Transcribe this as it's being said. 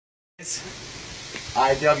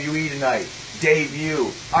IWE tonight, debut,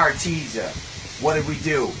 Artesia. What did we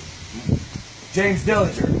do? James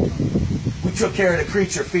Dillinger. We took care of the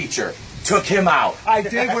creature feature. Took him out. I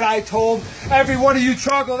did what I told every one of you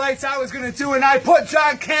troglodytes I was going to do, and I put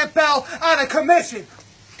John Campbell on a commission.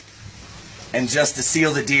 And just to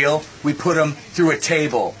seal the deal, we put him through a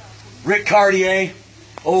table. Rick Cartier,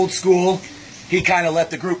 old school. He kind of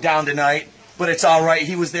let the group down tonight, but it's all right.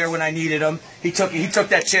 He was there when I needed him. He took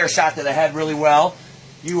that chair shot to the head really well.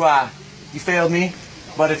 You failed me,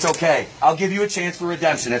 but it's okay. I'll give you a chance for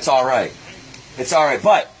redemption. It's all right. It's all right.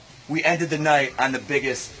 But we ended the night on the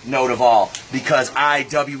biggest note of all, because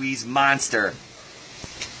IWE's monster,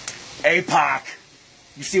 APOC,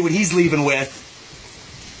 you see what he's leaving with.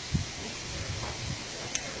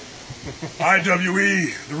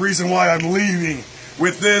 IWE, the reason why I'm leaving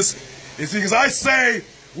with this is because I say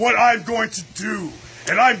what I'm going to do,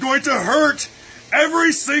 and I'm going to hurt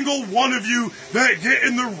every single one of you that get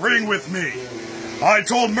in the ring with me. I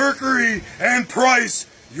told Mercury and Price,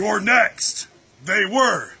 you're next. They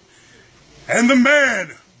were. And the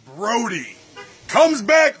man, Brody, comes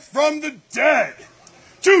back from the dead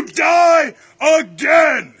to die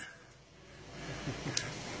again.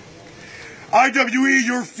 IWE,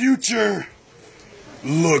 your future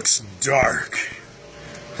looks dark.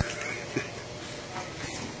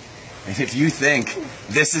 And if you think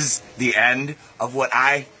this is the end of what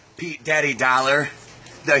I, Pete Daddy Dollar,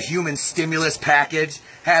 the human stimulus package,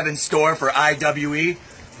 have in store for IWE,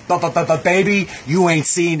 but baby, you ain't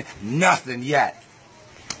seen nothing yet.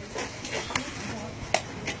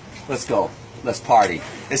 Let's go. Let's party.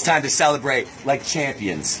 It's time to celebrate like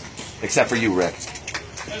champions. Except for you, Rick.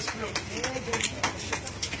 Let's go.